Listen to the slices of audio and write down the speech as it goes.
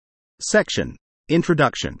Section: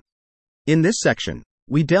 Introduction. In this section,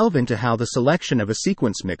 we delve into how the selection of a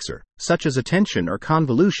sequence mixer, such as attention or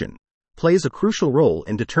convolution, plays a crucial role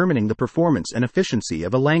in determining the performance and efficiency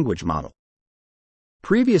of a language model.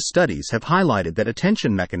 Previous studies have highlighted that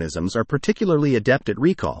attention mechanisms are particularly adept at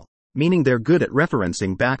recall, meaning they're good at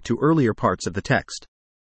referencing back to earlier parts of the text.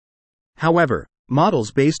 However,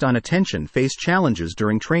 models based on attention face challenges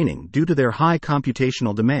during training due to their high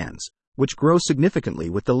computational demands, which grow significantly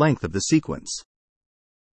with the length of the sequence.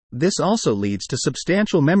 This also leads to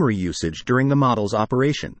substantial memory usage during the model's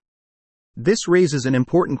operation. This raises an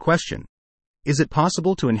important question. Is it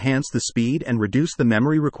possible to enhance the speed and reduce the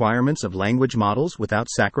memory requirements of language models without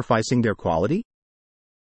sacrificing their quality?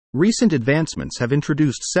 Recent advancements have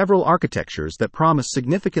introduced several architectures that promise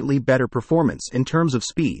significantly better performance in terms of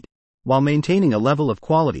speed, while maintaining a level of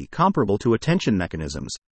quality comparable to attention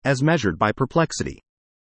mechanisms, as measured by perplexity.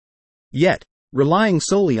 Yet, relying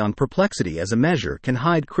solely on perplexity as a measure can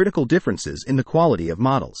hide critical differences in the quality of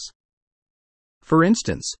models. For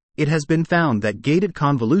instance, it has been found that gated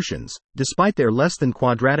convolutions, despite their less than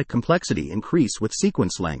quadratic complexity increase with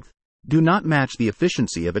sequence length, do not match the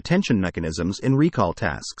efficiency of attention mechanisms in recall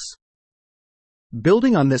tasks.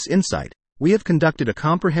 Building on this insight, we have conducted a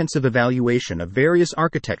comprehensive evaluation of various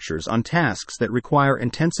architectures on tasks that require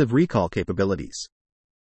intensive recall capabilities.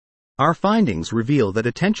 Our findings reveal that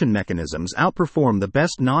attention mechanisms outperform the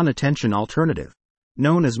best non-attention alternative,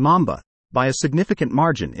 known as Mamba, by a significant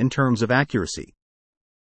margin in terms of accuracy.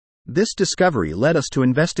 This discovery led us to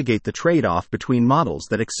investigate the trade-off between models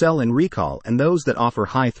that excel in recall and those that offer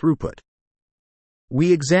high throughput.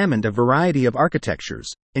 We examined a variety of architectures,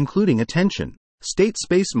 including attention, state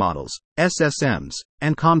space models, SSMs,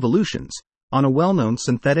 and convolutions, on a well-known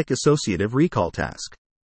synthetic associative recall task.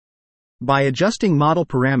 By adjusting model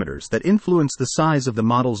parameters that influence the size of the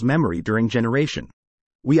model's memory during generation,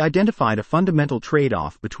 we identified a fundamental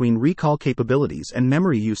trade-off between recall capabilities and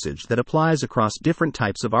memory usage that applies across different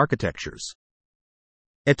types of architectures.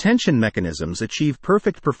 Attention mechanisms achieve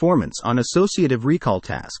perfect performance on associative recall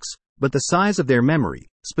tasks, but the size of their memory,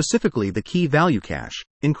 specifically the key value cache,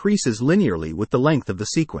 increases linearly with the length of the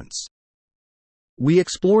sequence. We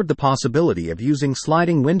explored the possibility of using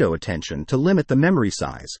sliding window attention to limit the memory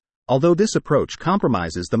size, although this approach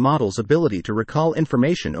compromises the model's ability to recall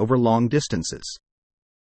information over long distances.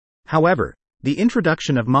 However, the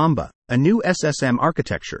introduction of Mamba, a new SSM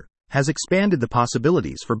architecture, has expanded the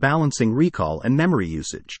possibilities for balancing recall and memory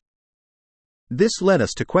usage. This led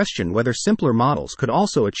us to question whether simpler models could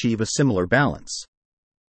also achieve a similar balance.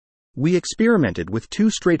 We experimented with two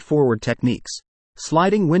straightforward techniques: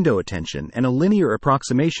 sliding window attention and a linear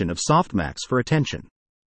approximation of softmax for attention.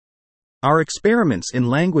 Our experiments in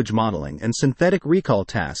language modeling and synthetic recall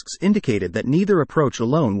tasks indicated that neither approach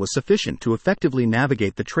alone was sufficient to effectively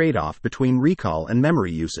navigate the trade-off between recall and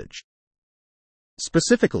memory usage.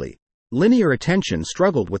 Specifically, linear attention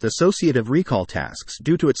struggled with associative recall tasks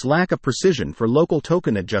due to its lack of precision for local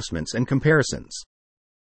token adjustments and comparisons.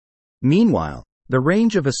 Meanwhile, the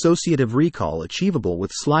range of associative recall achievable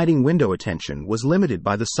with sliding window attention was limited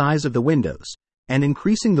by the size of the windows, and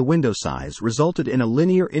increasing the window size resulted in a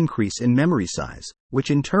linear increase in memory size,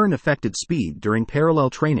 which in turn affected speed during parallel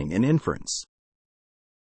training and inference.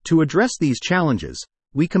 To address these challenges,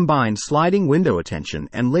 we combined sliding window attention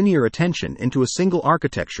and linear attention into a single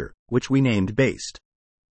architecture, which we named BASED.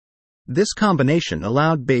 This combination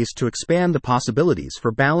allowed BASED to expand the possibilities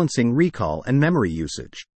for balancing recall and memory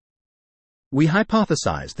usage. We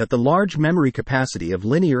hypothesized that the large memory capacity of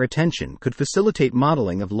linear attention could facilitate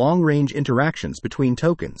modeling of long-range interactions between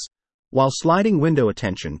tokens, while sliding window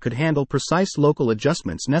attention could handle precise local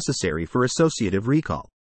adjustments necessary for associative recall.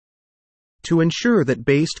 To ensure that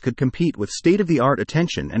BASED could compete with state-of-the-art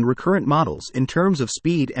attention and recurrent models in terms of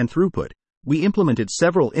speed and throughput, we implemented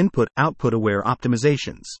several input-output-aware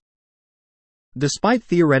optimizations. Despite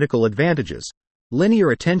theoretical advantages, linear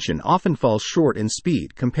attention often falls short in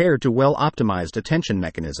speed compared to well-optimized attention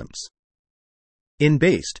mechanisms. In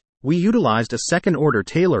BASED, we utilized a second-order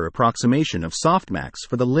Taylor approximation of softmax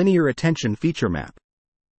for the linear attention feature map.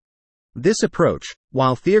 This approach,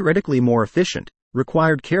 while theoretically more efficient,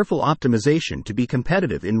 required careful optimization to be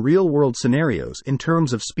competitive in real-world scenarios in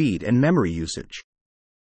terms of speed and memory usage.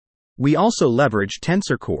 We also leveraged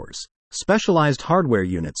tensor cores, specialized hardware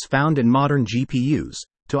units found in modern GPUs,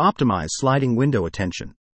 to optimize sliding window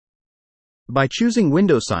attention. By choosing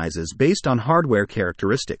window sizes based on hardware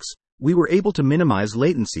characteristics, we were able to minimize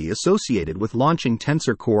latency associated with launching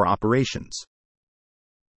tensor core operations.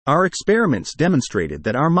 Our experiments demonstrated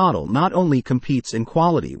that our model not only competes in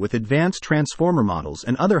quality with advanced transformer models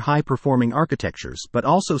and other high-performing architectures but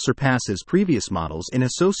also surpasses previous models in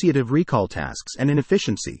associative recall tasks and in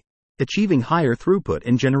efficiency, achieving higher throughput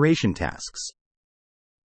in generation tasks.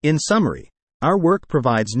 In summary, our work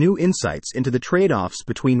provides new insights into the trade-offs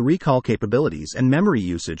between recall capabilities and memory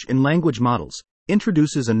usage in language models,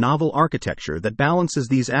 introduces a novel architecture that balances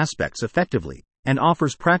these aspects effectively, and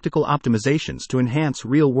offers practical optimizations to enhance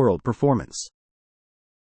real-world performance.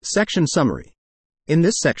 Section Summary. In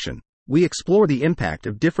this section, we explore the impact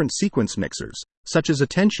of different sequence mixers, such as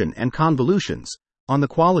attention and convolutions, on the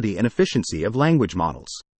quality and efficiency of language models.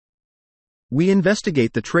 We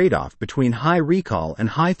investigate the trade-off between high recall and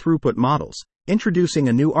high throughput models, introducing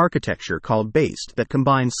a new architecture called BASED that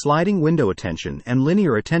combines sliding window attention and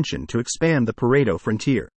linear attention to expand the Pareto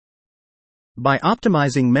frontier. By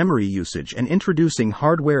optimizing memory usage and introducing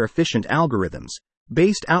hardware-efficient algorithms,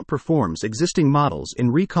 BASED outperforms existing models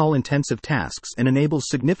in recall-intensive tasks and enables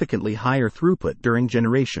significantly higher throughput during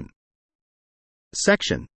generation.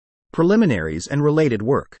 Section: Preliminaries and Related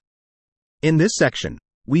Work. In this section,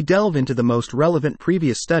 we delve into the most relevant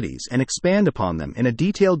previous studies and expand upon them in a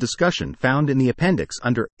detailed discussion found in the appendix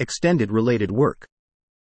under Extended Related Work.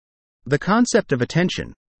 The concept of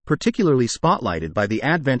attention, particularly spotlighted by the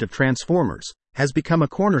advent of transformers, has become a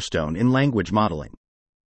cornerstone in language modeling.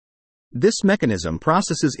 This mechanism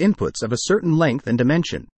processes inputs of a certain length and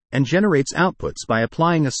dimension, and generates outputs by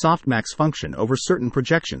applying a softmax function over certain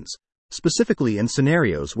projections, specifically in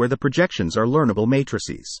scenarios where the projections are learnable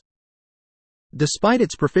matrices. Despite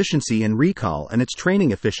its proficiency in recall and its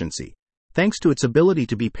training efficiency, thanks to its ability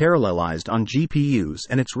to be parallelized on GPUs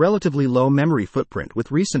and its relatively low memory footprint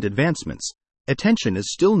with recent advancements, attention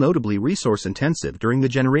is still notably resource-intensive during the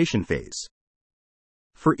generation phase.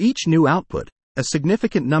 For each new output, a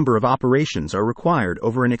significant number of operations are required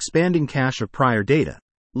over an expanding cache of prior data,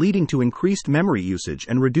 leading to increased memory usage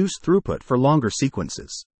and reduced throughput for longer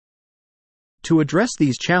sequences. To address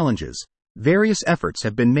these challenges, various efforts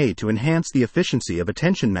have been made to enhance the efficiency of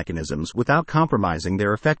attention mechanisms without compromising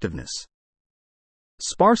their effectiveness.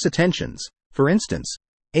 Sparse attentions, for instance,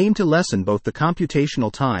 aim to lessen both the computational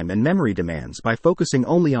time and memory demands by focusing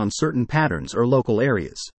only on certain patterns or local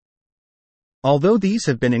areas. Although these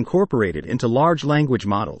have been incorporated into large language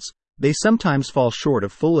models, they sometimes fall short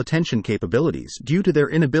of full attention capabilities due to their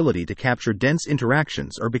inability to capture dense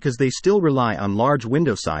interactions or because they still rely on large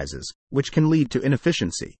window sizes, which can lead to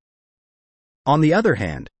inefficiency. On the other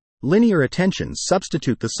hand, linear attentions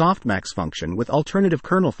substitute the softmax function with alternative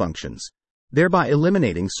kernel functions, thereby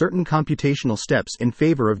eliminating certain computational steps in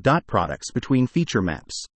favor of dot products between feature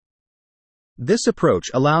maps. This approach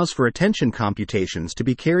allows for attention computations to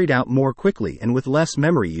be carried out more quickly and with less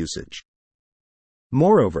memory usage.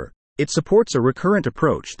 Moreover, it supports a recurrent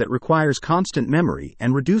approach that requires constant memory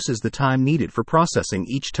and reduces the time needed for processing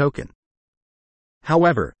each token.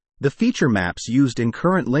 However, the feature maps used in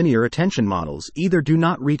current linear attention models either do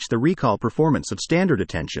not reach the recall performance of standard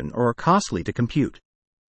attention or are costly to compute.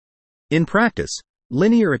 In practice,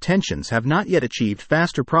 linear attentions have not yet achieved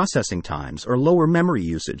faster processing times or lower memory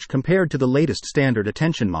usage compared to the latest standard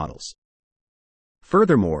attention models.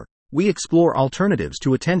 Furthermore, we explore alternatives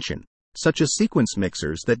to attention, such as sequence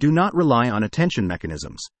mixers that do not rely on attention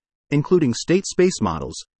mechanisms, including state space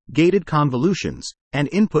models, gated convolutions, and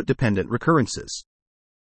input-dependent recurrences.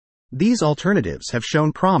 These alternatives have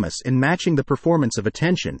shown promise in matching the performance of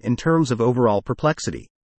attention in terms of overall perplexity.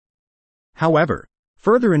 However,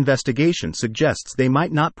 further investigation suggests they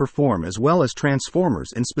might not perform as well as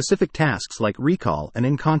transformers in specific tasks like recall and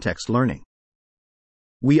in-context learning.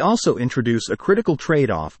 We also introduce a critical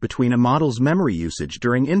trade-off between a model's memory usage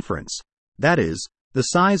during inference, that is, the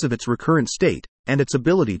size of its recurrent state, and its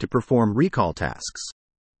ability to perform recall tasks.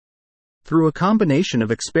 Through a combination of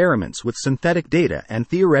experiments with synthetic data and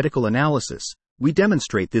theoretical analysis, we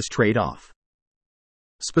demonstrate this trade-off.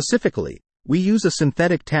 Specifically, we use a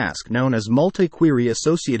synthetic task known as multi-query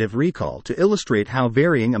associative recall to illustrate how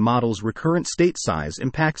varying a model's recurrent state size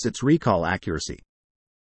impacts its recall accuracy.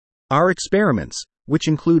 Our experiments, which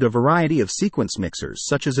include a variety of sequence mixers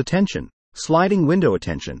such as attention, sliding window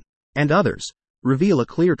attention, and others, reveal a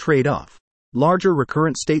clear trade-off. Larger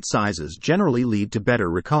recurrent state sizes generally lead to better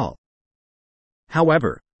recall.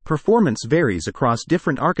 However, performance varies across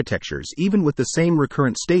different architectures even with the same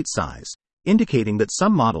recurrent state size, indicating that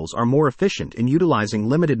some models are more efficient in utilizing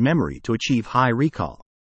limited memory to achieve high recall.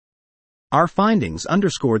 Our findings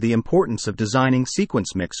underscore the importance of designing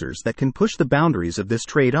sequence mixers that can push the boundaries of this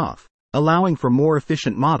trade-off, allowing for more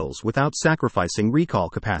efficient models without sacrificing recall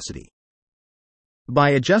capacity.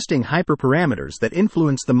 By adjusting hyperparameters that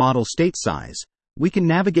influence the model state size, we can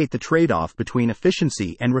navigate the trade-off between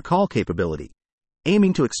efficiency and recall capability,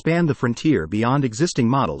 aiming to expand the frontier beyond existing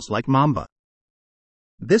models like Mamba.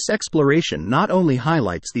 This exploration not only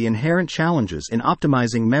highlights the inherent challenges in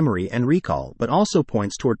optimizing memory and recall but also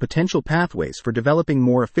points toward potential pathways for developing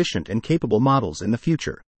more efficient and capable models in the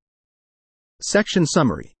future. Section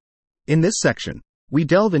Summary. In this section, we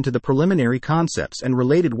delve into the preliminary concepts and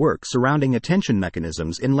related work surrounding attention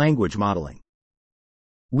mechanisms in language modeling.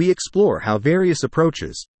 We explore how various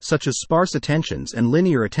approaches, such as sparse attentions and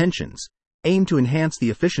linear attentions, aim to enhance the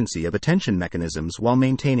efficiency of attention mechanisms while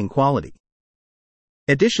maintaining quality.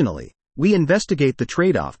 Additionally, we investigate the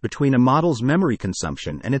trade-off between a model's memory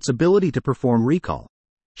consumption and its ability to perform recall,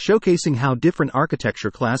 showcasing how different architecture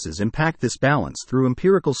classes impact this balance through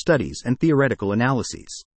empirical studies and theoretical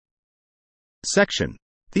analyses. Section: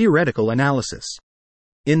 Theoretical Analysis.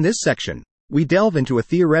 In this section, we delve into a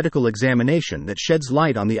theoretical examination that sheds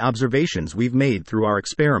light on the observations we've made through our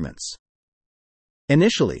experiments.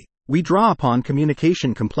 Initially, we draw upon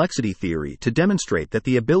communication complexity theory to demonstrate that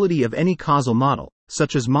the ability of any causal model,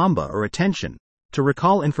 such as Mamba or attention, to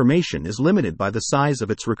recall information is limited by the size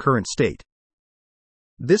of its recurrent state.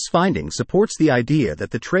 This finding supports the idea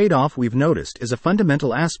that the trade-off we've noticed is a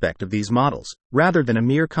fundamental aspect of these models, rather than a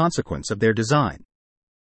mere consequence of their design.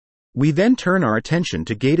 We then turn our attention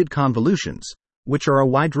to gated convolutions, which are a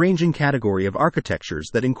wide-ranging category of architectures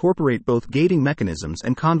that incorporate both gating mechanisms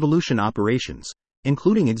and convolution operations,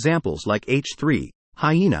 including examples like H3,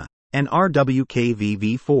 Hyena, and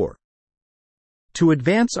RWKVV4. To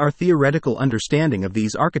advance our theoretical understanding of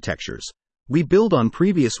these architectures, we build on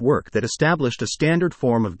previous work that established a standard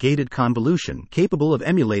form of gated convolution capable of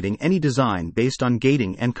emulating any design based on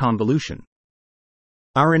gating and convolution.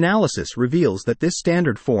 Our analysis reveals that this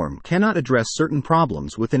standard form cannot address certain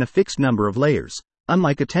problems within a fixed number of layers,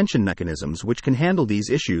 unlike attention mechanisms which can handle these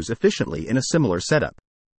issues efficiently in a similar setup.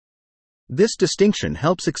 This distinction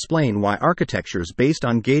helps explain why architectures based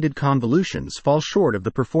on gated convolutions fall short of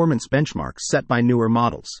the performance benchmarks set by newer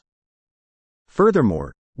models.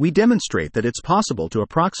 Furthermore, we demonstrate that it's possible to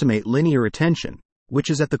approximate linear attention, which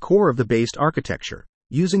is at the core of the based architecture,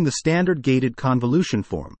 using the standard gated convolution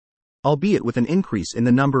form, albeit with an increase in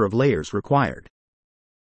the number of layers required.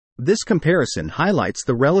 This comparison highlights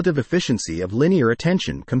the relative efficiency of linear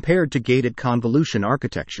attention compared to gated convolution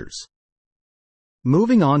architectures.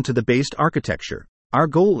 Moving on to the based architecture, our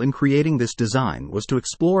goal in creating this design was to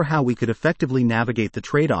explore how we could effectively navigate the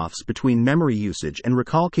trade-offs between memory usage and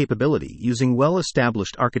recall capability using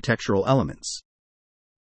well-established architectural elements.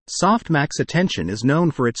 Softmax attention is known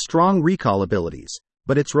for its strong recall abilities,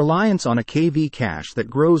 but its reliance on a KV cache that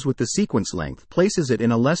grows with the sequence length places it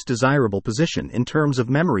in a less desirable position in terms of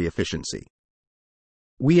memory efficiency.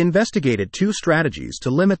 We investigated two strategies to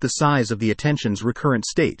limit the size of the attention's recurrent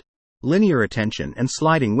state: linear attention and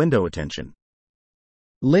sliding window attention.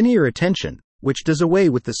 Linear attention, which does away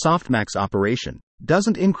with the softmax operation,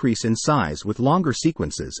 doesn't increase in size with longer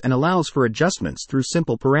sequences and allows for adjustments through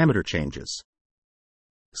simple parameter changes.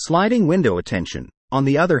 Sliding window attention, on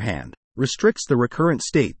the other hand, restricts the recurrent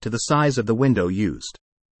state to the size of the window used.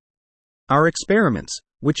 Our experiments,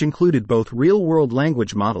 which included both real-world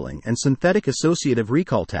language modeling and synthetic associative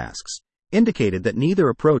recall tasks, indicated that neither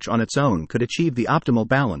approach on its own could achieve the optimal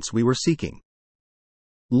balance we were seeking.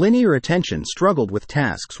 Linear attention struggled with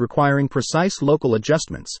tasks requiring precise local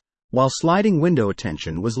adjustments, while sliding window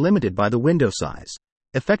attention was limited by the window size,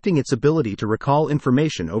 affecting its ability to recall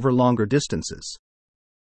information over longer distances.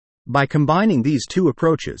 By combining these two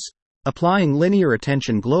approaches, applying linear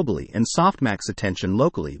attention globally and softmax attention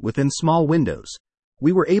locally within small windows,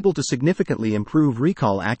 we were able to significantly improve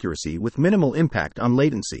recall accuracy with minimal impact on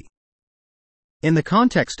latency. In the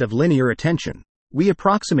context of linear attention, we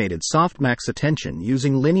approximated softmax attention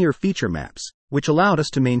using linear feature maps, which allowed us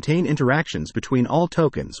to maintain interactions between all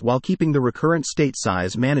tokens while keeping the recurrent state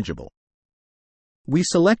size manageable. We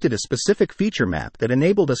selected a specific feature map that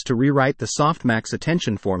enabled us to rewrite the softmax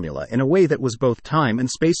attention formula in a way that was both time and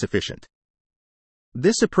space efficient.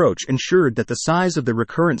 This approach ensured that the size of the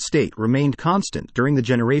recurrent state remained constant during the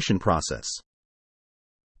generation process.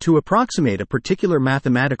 To approximate a particular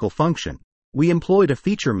mathematical function, we employed a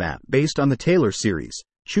feature map based on the Taylor series,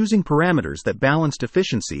 choosing parameters that balanced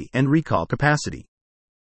efficiency and recall capacity.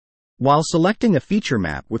 While selecting a feature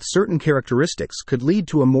map with certain characteristics could lead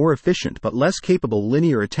to a more efficient but less capable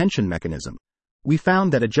linear attention mechanism, we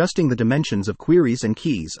found that adjusting the dimensions of queries and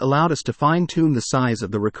keys allowed us to fine-tune the size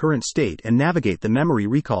of the recurrent state and navigate the memory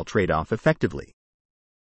recall trade-off effectively.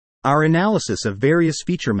 Our analysis of various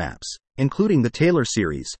feature maps, including the Taylor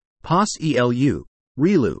series, POS-ELU,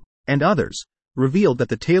 ReLU, and others, revealed that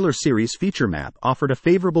the Taylor series feature map offered a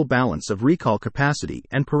favorable balance of recall capacity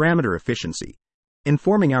and parameter efficiency,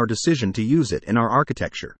 informing our decision to use it in our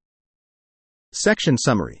architecture. Section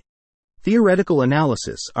Summary. Theoretical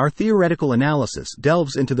Analysis. Our theoretical analysis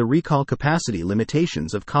delves into the recall capacity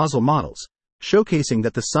limitations of causal models, showcasing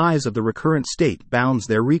that the size of the recurrent state bounds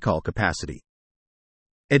their recall capacity.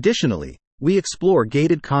 Additionally, we explore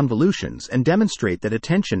gated convolutions and demonstrate that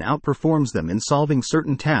attention outperforms them in solving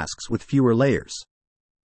certain tasks with fewer layers.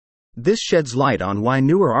 This sheds light on why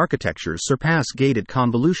newer architectures surpass gated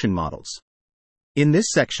convolution models. In this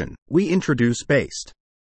section, we introduce based.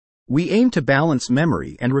 We aim to balance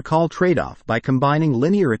memory and recall trade-off by combining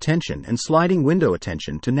linear attention and sliding window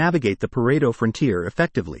attention to navigate the Pareto frontier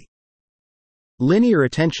effectively. Linear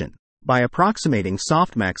attention, by approximating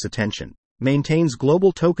softmax attention, maintains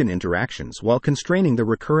global token interactions while constraining the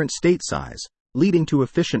recurrent state size, leading to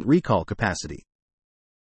efficient recall capacity.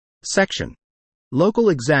 Section. Local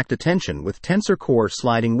exact attention with tensor core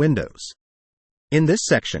sliding windows. In this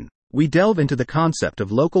section, we delve into the concept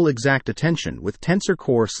of local exact attention with tensor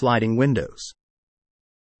core sliding windows.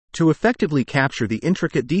 To effectively capture the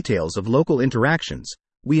intricate details of local interactions,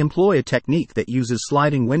 we employ a technique that uses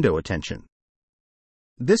sliding window attention.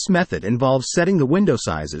 This method involves setting the window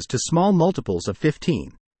sizes to small multiples of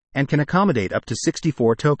 15, and can accommodate up to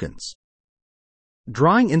 64 tokens.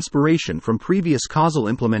 Drawing inspiration from previous causal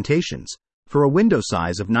implementations, for a window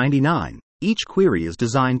size of 99, each query is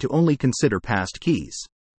designed to only consider passed keys.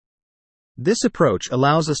 This approach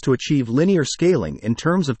allows us to achieve linear scaling in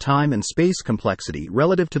terms of time and space complexity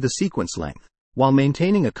relative to the sequence length, while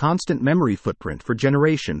maintaining a constant memory footprint for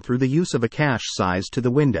generation through the use of a cache size to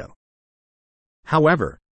the window.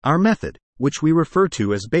 However, our method, which we refer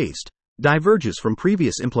to as based, diverges from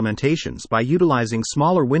previous implementations by utilizing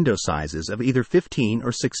smaller window sizes of either 15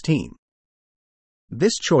 or 16.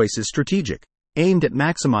 This choice is strategic, aimed at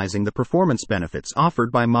maximizing the performance benefits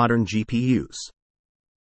offered by modern GPUs.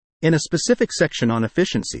 In a specific section on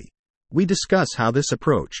efficiency, we discuss how this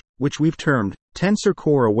approach, which we've termed Tensor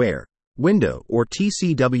Core Aware Window or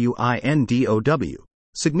TCWINDOW,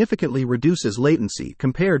 significantly reduces latency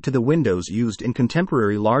compared to the windows used in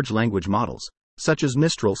contemporary large language models, such as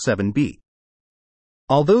Mistral 7B.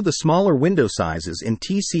 Although the smaller window sizes in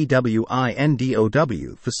TCWINDOW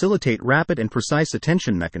facilitate rapid and precise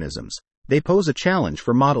attention mechanisms, they pose a challenge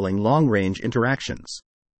for modeling long-range interactions.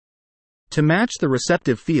 To match the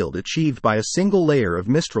receptive field achieved by a single layer of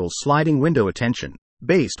Mistral's sliding window attention,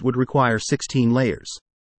 based would require 16 layers.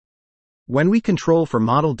 When we control for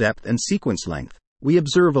model depth and sequence length, we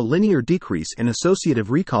observe a linear decrease in associative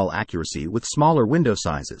recall accuracy with smaller window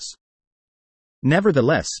sizes.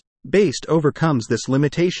 Nevertheless, based overcomes this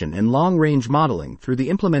limitation in long-range modeling through the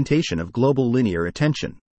implementation of global linear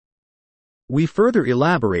attention. We further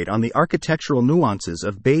elaborate on the architectural nuances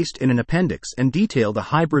of based in an appendix and detail the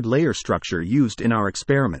hybrid layer structure used in our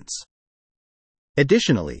experiments.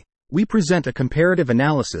 Additionally, we present a comparative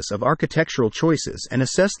analysis of architectural choices and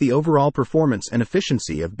assess the overall performance and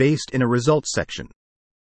efficiency of based in a results section.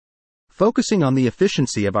 Focusing on the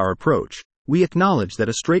efficiency of our approach, we acknowledge that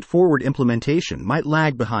a straightforward implementation might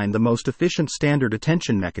lag behind the most efficient standard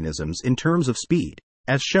attention mechanisms in terms of speed,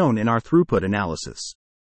 as shown in our throughput analysis.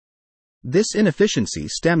 This inefficiency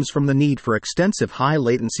stems from the need for extensive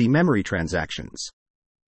high-latency memory transactions.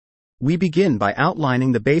 We begin by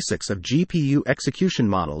outlining the basics of GPU execution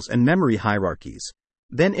models and memory hierarchies,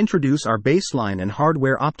 then introduce our baseline and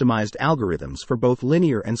hardware-optimized algorithms for both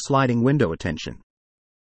linear and sliding window attention.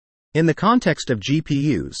 In the context of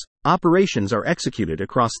GPUs, operations are executed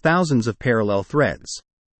across thousands of parallel threads.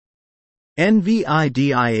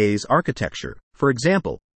 NVIDIA's architecture, for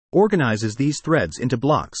example, organizes these threads into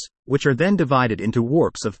blocks, which are then divided into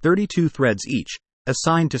warps of 32 threads each,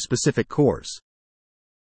 assigned to specific cores.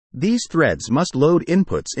 These threads must load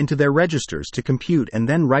inputs into their registers to compute and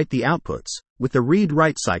then write the outputs, with the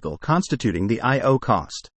read-write cycle constituting the I/O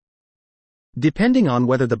cost. Depending on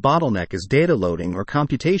whether the bottleneck is data loading or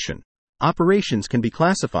computation, operations can be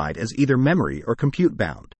classified as either memory or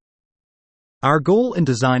compute-bound. Our goal in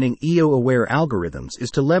designing EO-aware algorithms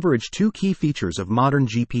is to leverage two key features of modern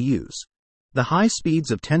GPUs: the high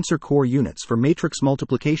speeds of tensor core units for matrix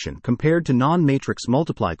multiplication compared to non-matrix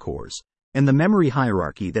multiply cores, and the memory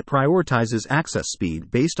hierarchy that prioritizes access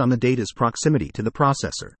speed based on the data's proximity to the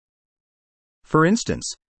processor. For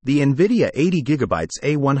instance, the NVIDIA 80GB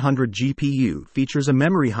A100 GPU features a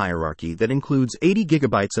memory hierarchy that includes 80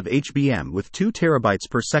 GB of HBM with 2 TB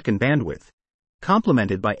per second bandwidth,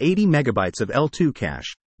 complemented by 80 MB of L2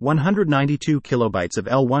 cache, 192 KB of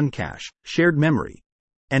L1 cache, shared memory,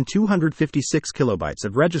 and 256 KB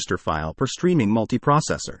of register file per streaming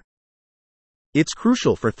multiprocessor. It's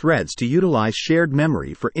crucial for threads to utilize shared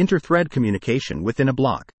memory for inter-thread communication within a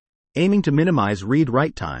block, aiming to minimize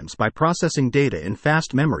read-write times by processing data in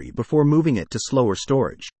fast memory before moving it to slower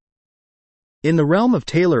storage. In the realm of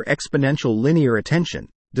Taylor exponential linear attention,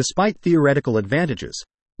 despite theoretical advantages,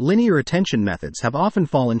 linear attention methods have often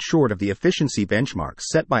fallen short of the efficiency benchmarks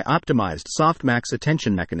set by optimized softmax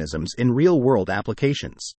attention mechanisms in real-world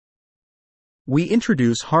applications. We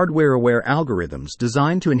introduce hardware-aware algorithms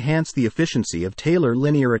designed to enhance the efficiency of Taylor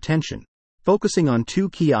linear attention, focusing on two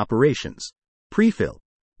key operations: prefill,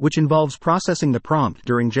 which involves processing the prompt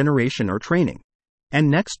during generation or training, and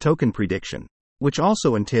next token prediction, which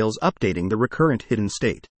also entails updating the recurrent hidden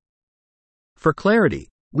state. For clarity,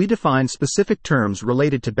 we define specific terms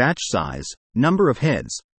related to batch size, number of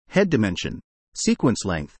heads, head dimension, sequence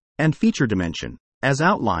length, and feature dimension, as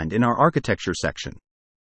outlined in our architecture section.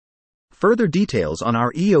 Further details on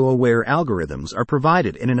our EO-aware algorithms are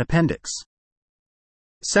provided in an appendix.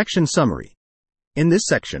 Section Summary. In this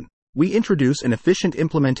section, we introduce an efficient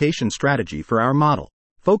implementation strategy for our model,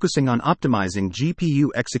 focusing on optimizing GPU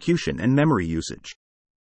execution and memory usage.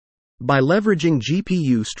 By leveraging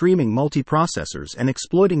GPU streaming multiprocessors and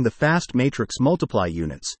exploiting the fast matrix multiply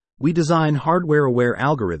units, we design hardware-aware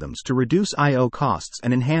algorithms to reduce I/O costs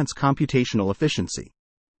and enhance computational efficiency.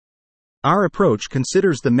 Our approach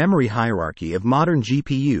considers the memory hierarchy of modern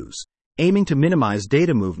GPUs, aiming to minimize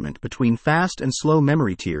data movement between fast and slow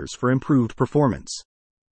memory tiers for improved performance.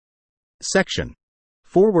 Section: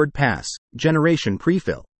 Forward Pass, Generation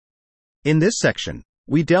Prefill. In this section,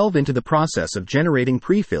 we delve into the process of generating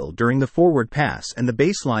prefill during the forward pass and the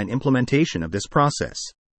baseline implementation of this process.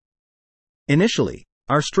 Initially,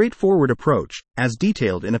 our straightforward approach, as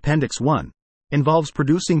detailed in Appendix 1, involves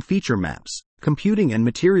producing feature maps, computing and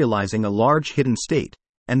materializing a large hidden state,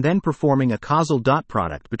 and then performing a causal dot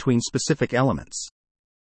product between specific elements.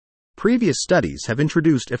 Previous studies have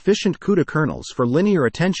introduced efficient CUDA kernels for linear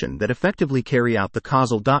attention that effectively carry out the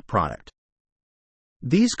causal dot product.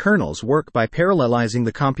 These kernels work by parallelizing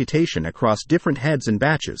the computation across different heads and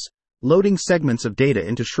batches, loading segments of data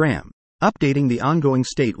into SRAM, updating the ongoing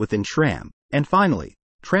state within SRAM, and finally,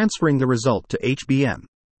 transferring the result to HBM.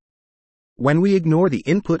 When we ignore the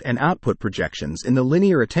input and output projections in the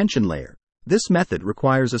linear attention layer, this method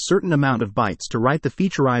requires a certain amount of bytes to write the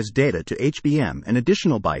featurized data to HBM and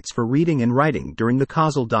additional bytes for reading and writing during the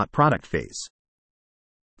causal dot product phase.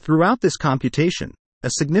 Throughout this computation, a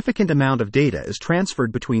significant amount of data is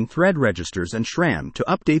transferred between thread registers and SRAM to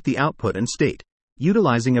update the output and state,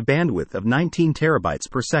 utilizing a bandwidth of 19 terabytes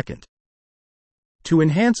per second. To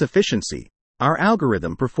enhance efficiency, our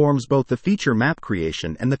algorithm performs both the feature map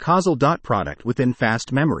creation and the causal dot product within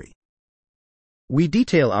fast memory. We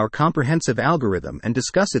detail our comprehensive algorithm and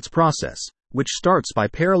discuss its process, which starts by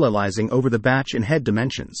parallelizing over the batch and head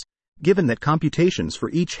dimensions, given that computations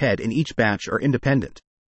for each head in each batch are independent.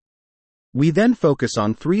 We then focus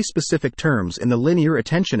on three specific terms in the linear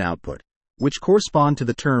attention output, which correspond to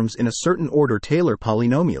the terms in a certain order Taylor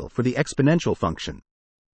polynomial for the exponential function.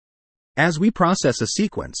 As we process a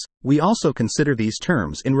sequence, we also consider these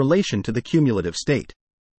terms in relation to the cumulative state.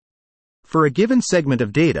 For a given segment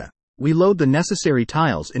of data, we load the necessary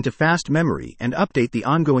tiles into fast memory and update the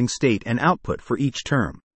ongoing state and output for each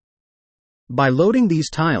term. By loading these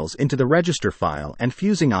tiles into the register file and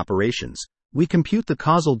fusing operations, we compute the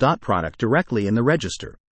causal dot product directly in the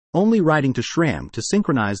register, only writing to SRAM to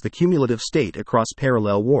synchronize the cumulative state across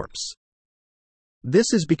parallel warps.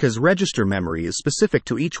 This is because register memory is specific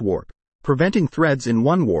to each warp, preventing threads in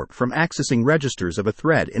one warp from accessing registers of a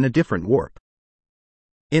thread in a different warp.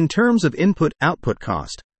 In terms of input-output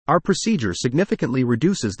cost, our procedure significantly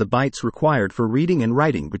reduces the bytes required for reading and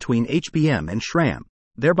writing between HBM and SRAM,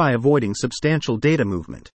 thereby avoiding substantial data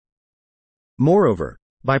movement. Moreover,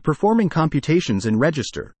 by performing computations in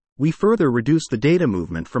register, we further reduce the data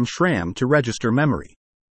movement from SRAM to register memory.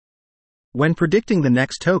 When predicting the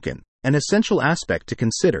next token, an essential aspect to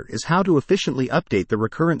consider is how to efficiently update the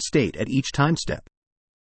recurrent state at each time step.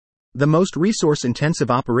 The most resource-intensive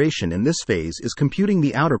operation in this phase is computing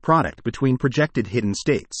the outer product between projected hidden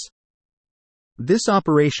states. This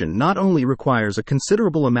operation not only requires a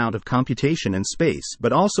considerable amount of computation and space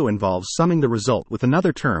but also involves summing the result with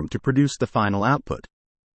another term to produce the final output.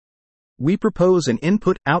 We propose an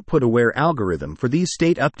input-output-aware algorithm for these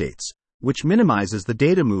state updates, which minimizes the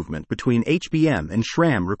data movement between HBM and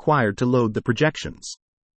SRAM required to load the projections.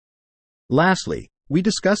 Lastly, we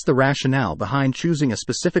discuss the rationale behind choosing a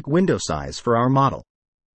specific window size for our model.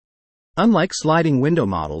 Unlike sliding window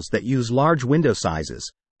models that use large window sizes,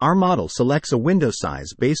 our model selects a window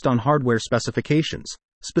size based on hardware specifications,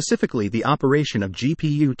 specifically the operation of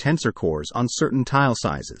GPU tensor cores on certain tile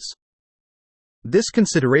sizes. This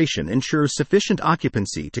consideration ensures sufficient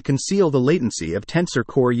occupancy to conceal the latency of tensor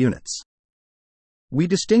core units. We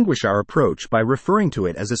distinguish our approach by referring to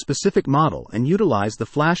it as a specific model and utilize the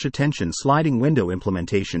flash attention sliding window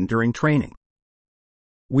implementation during training.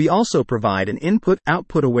 We also provide an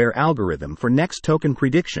input-output aware algorithm for next token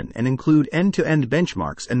prediction and include end-to-end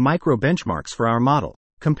benchmarks and micro-benchmarks for our model,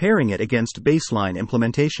 comparing it against baseline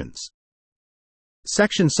implementations.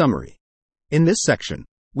 Section Summary. In this section,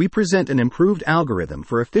 we present an improved algorithm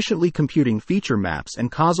for efficiently computing feature maps and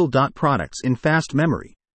causal dot products in fast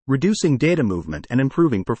memory, reducing data movement and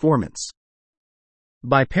improving performance.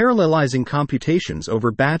 By parallelizing computations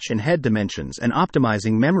over batch and head dimensions and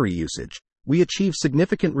optimizing memory usage, we achieve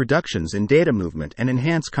significant reductions in data movement and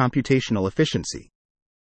enhance computational efficiency.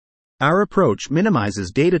 Our approach minimizes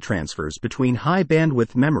data transfers between high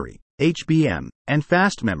bandwidth memory, HBM, and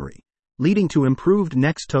fast memory, leading to improved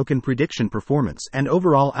next token prediction performance and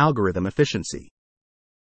overall algorithm efficiency.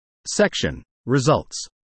 Section Results.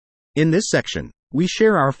 In this section, we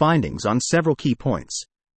share our findings on several key points.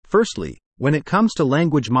 Firstly, when it comes to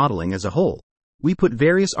language modeling as a whole, we put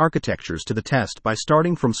various architectures to the test by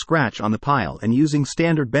starting from scratch on the pile and using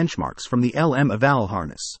standard benchmarks from the LM-eval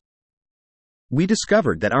harness. We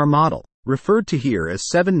discovered that our model, referred to here as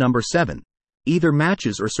 7No. 7, either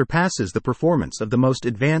matches or surpasses the performance of the most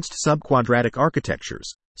advanced subquadratic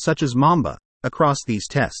architectures, such as Mamba, across these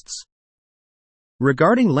tests.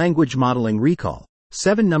 Regarding language modeling recall,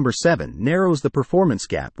 7No. 7 narrows the performance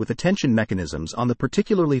gap with attention mechanisms on the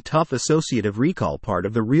particularly tough associative recall part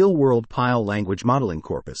of the real-world pile language modeling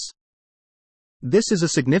corpus. This is a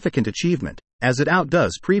significant achievement, as it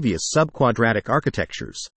outdoes previous subquadratic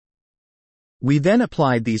architectures. We then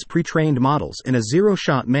applied these pre-trained models in a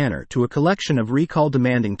zero-shot manner to a collection of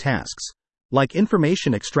recall-demanding tasks, like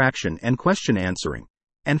information extraction and question answering,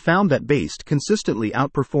 and found that BAST consistently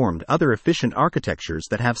outperformed other efficient architectures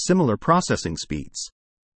that have similar processing speeds.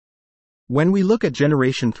 When we look at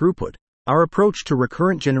generation throughput, our approach to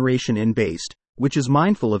recurrent generation in BAST, which is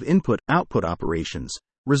mindful of input-output operations,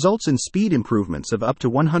 results in speed improvements of up to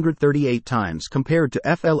 138 times compared to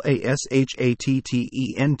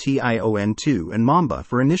FLASHATTENTION2 and Mamba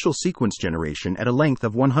for initial sequence generation at a length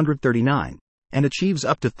of 139, and achieves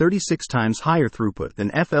up to 36 times higher throughput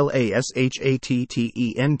than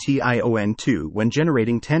FLASHATTENTION2 when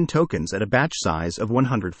generating 10 tokens at a batch size of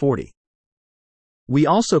 140. We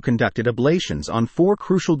also conducted ablations on 4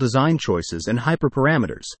 crucial design choices and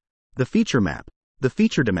hyperparameters: the feature map, the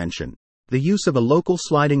feature dimension, the use of a local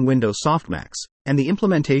sliding window softmax, and the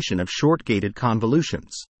implementation of short-gated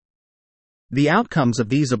convolutions. The outcomes of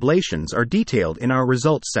these ablations are detailed in our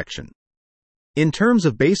results section. In terms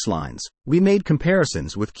of baselines, we made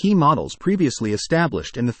comparisons with key models previously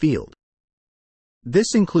established in the field.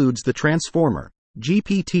 This includes the Transformer,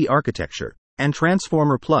 GPT architecture, and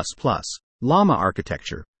Transformer++, Llama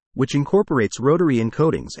architecture, which incorporates rotary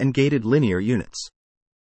encodings and gated linear units.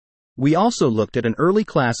 We also looked at an early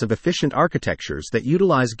class of efficient architectures that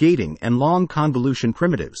utilize gating and long convolution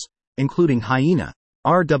primitives, including Hyena,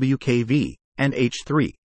 RWKV, and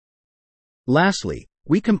H3. Lastly,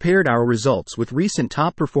 we compared our results with recent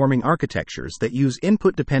top-performing architectures that use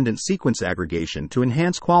input-dependent sequence aggregation to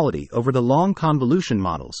enhance quality over the long convolution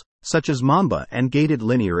models, such as Mamba and gated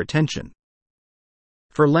linear attention.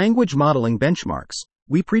 For language modeling benchmarks,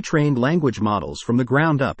 we pre-trained language models from the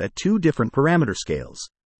ground up at 2 different parameter scales,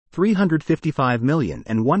 355 million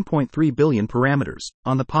and 1.3 billion parameters,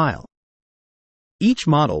 on the pile. Each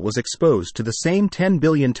model was exposed to the same 10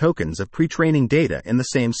 billion tokens of pre-training data in the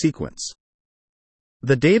same sequence.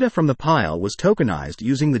 The data from the pile was tokenized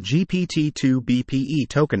using the GPT-2 BPE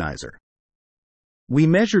tokenizer. We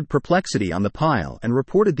measured perplexity on the pile and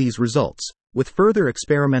reported these results, with further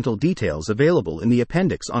experimental details available in the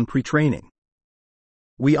appendix on pre-training.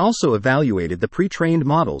 We also evaluated the pre-trained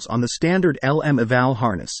models on the standard LM-eval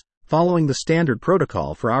harness, following the standard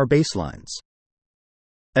protocol for our baselines.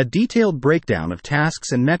 A detailed breakdown of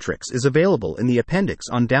tasks and metrics is available in the appendix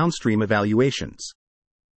on downstream evaluations.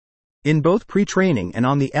 In both pre-training and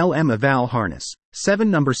on the LM-eval harness,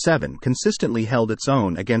 7No. 7 consistently held its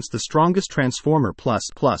own against the strongest Transformer++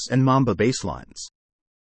 and Mamba baselines.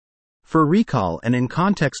 For recall and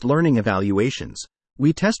in-context learning evaluations,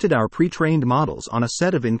 we tested our pre-trained models on a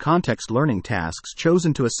set of in-context learning tasks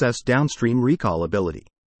chosen to assess downstream recall ability.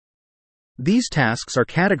 These tasks are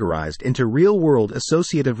categorized into real-world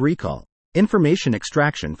associative recall, information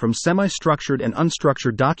extraction from semi-structured and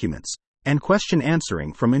unstructured documents, and question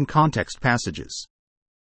answering from in-context passages.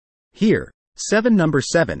 Here, 7No.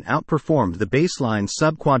 7 outperformed the baseline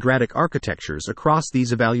subquadratic architectures across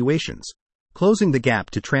these evaluations, closing the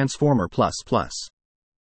gap to Transformer++.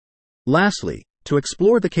 Lastly, To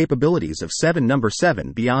explore the capabilities of number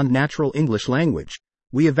 7 beyond natural English language,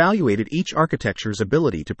 we evaluated each architecture's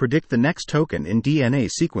ability to predict the next token in DNA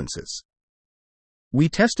sequences. We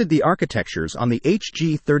tested the architectures on the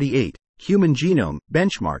HG38 human genome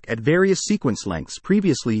benchmark at various sequence lengths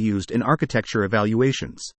previously used in architecture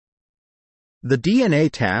evaluations. The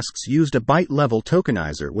DNA tasks used a byte-level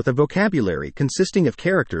tokenizer with a vocabulary consisting of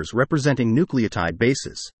characters representing nucleotide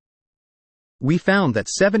bases. We found that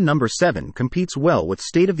number 7 competes well with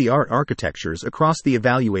state-of-the-art architectures across the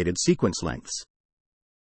evaluated sequence lengths.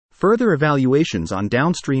 Further evaluations on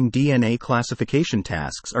downstream DNA classification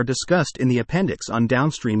tasks are discussed in the appendix on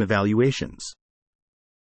downstream evaluations.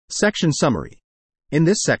 Section Summary. In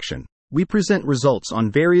this section, we present results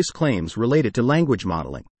on various claims related to language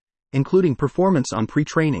modeling, including performance on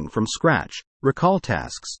pre-training from scratch, recall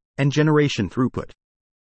tasks, and generation throughput.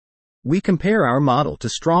 We compare our model to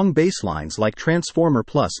strong baselines like Transformer++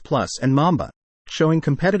 and Mamba, showing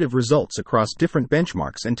competitive results across different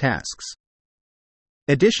benchmarks and tasks.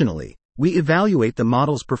 Additionally, we evaluate the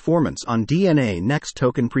model's performance on DNA next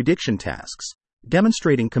token prediction tasks,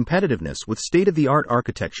 demonstrating competitiveness with state-of-the-art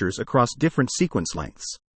architectures across different sequence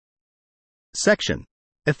lengths. Section: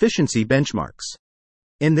 Efficiency Benchmarks.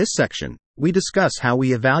 In this section, we discuss how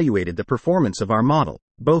we evaluated the performance of our model,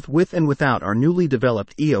 both with and without our newly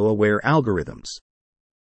developed EO-aware algorithms.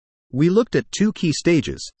 We looked at two key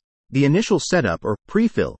stages: the initial setup or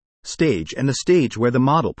prefill stage and the stage where the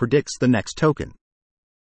model predicts the next token.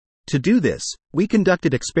 To do this, we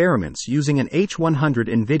conducted experiments using an H100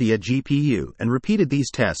 NVIDIA GPU and repeated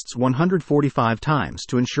these tests 145 times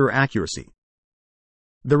to ensure accuracy.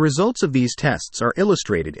 The results of these tests are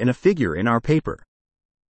illustrated in a figure in our paper.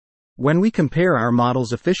 When we compare our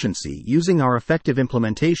model's efficiency using our effective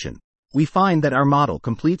implementation, we find that our model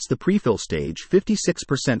completes the prefill stage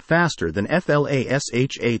 56% faster than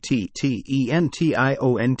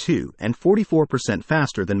FLASHATTENTION2 and 44%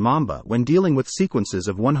 faster than Mamba when dealing with sequences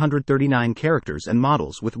of 139 characters and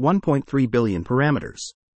models with 1.3 billion parameters.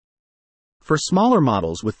 For smaller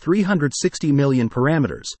models with 360 million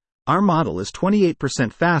parameters, our model is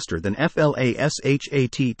 28% faster than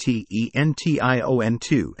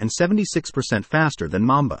FLASHATTENTION2 and 76% faster than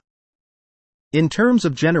Mamba. In terms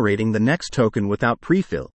of generating the next token without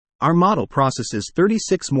prefill, our model processes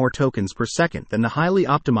 36 more tokens per second than the highly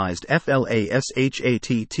optimized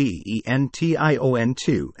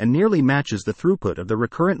FLASHATTENTION2 and nearly matches the throughput of the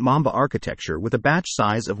recurrent Mamba architecture with a batch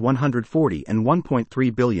size of 140 and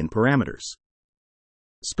 1.3 billion parameters.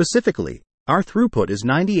 Specifically, our throughput is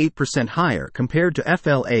 98% higher compared to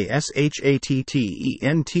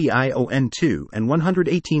FLASHATTENTION2 and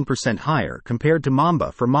 118% higher compared to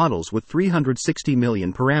Mamba for models with 360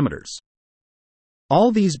 million parameters.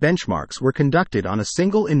 All these benchmarks were conducted on a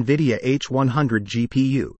single NVIDIA H100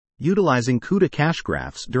 GPU, utilizing CUDA cache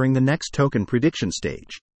graphs during the next token prediction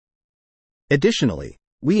stage. Additionally,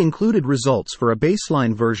 we included results for a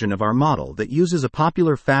baseline version of our model that uses a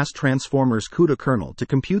popular fast transformers CUDA kernel to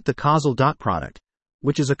compute the causal dot product,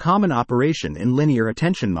 which is a common operation in linear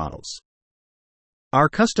attention models. Our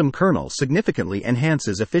custom kernel significantly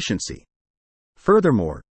enhances efficiency.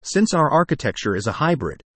 Furthermore, since our architecture is a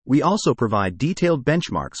hybrid, we also provide detailed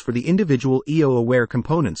benchmarks for the individual EO-aware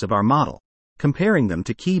components of our model, comparing them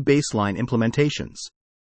to key baseline implementations.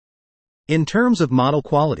 In terms of model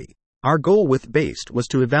quality, our goal with BASED was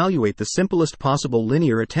to evaluate the simplest possible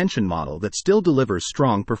linear attention model that still delivers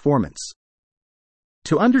strong performance.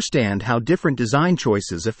 To understand how different design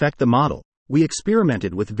choices affect the model, we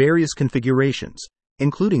experimented with various configurations,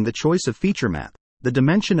 including the choice of feature map, the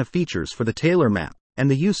dimension of features for the Taylor map, and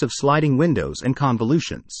the use of sliding windows and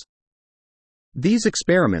convolutions. These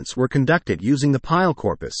experiments were conducted using the pile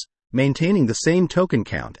corpus, maintaining the same token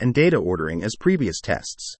count and data ordering as previous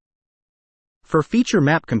tests. For feature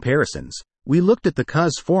map comparisons, we looked at the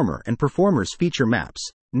CUS-former and performers feature maps,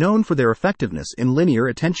 known for their effectiveness in linear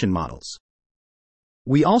attention models.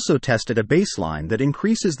 We also tested a baseline that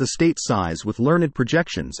increases the state size with learned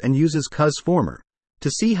projections and uses CUS-former to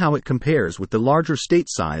see how it compares with the larger state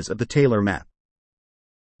size of the Taylor map.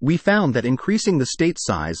 We found that increasing the state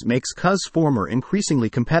size makes CUS-former increasingly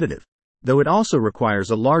competitive, though it also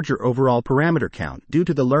requires a larger overall parameter count due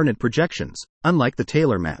to the learned projections, unlike the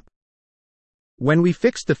Taylor map. When we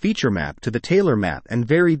fixed the feature map to the Taylor map and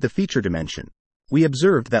varied the feature dimension, we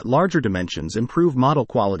observed that larger dimensions improve model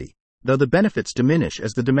quality, though the benefits diminish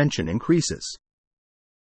as the dimension increases.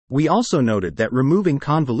 We also noted that removing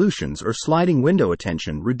convolutions or sliding window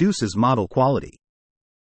attention reduces model quality.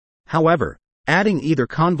 However, adding either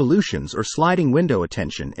convolutions or sliding window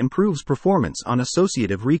attention improves performance on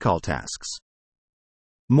associative recall tasks.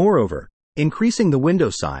 Moreover, Increasing the window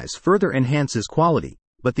size further enhances quality,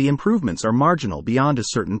 but the improvements are marginal beyond a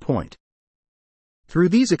certain point. Through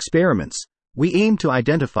these experiments, we aim to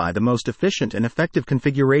identify the most efficient and effective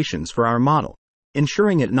configurations for our model,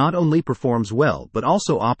 ensuring it not only performs well but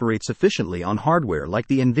also operates efficiently on hardware like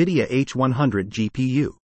the NVIDIA H100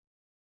 GPU.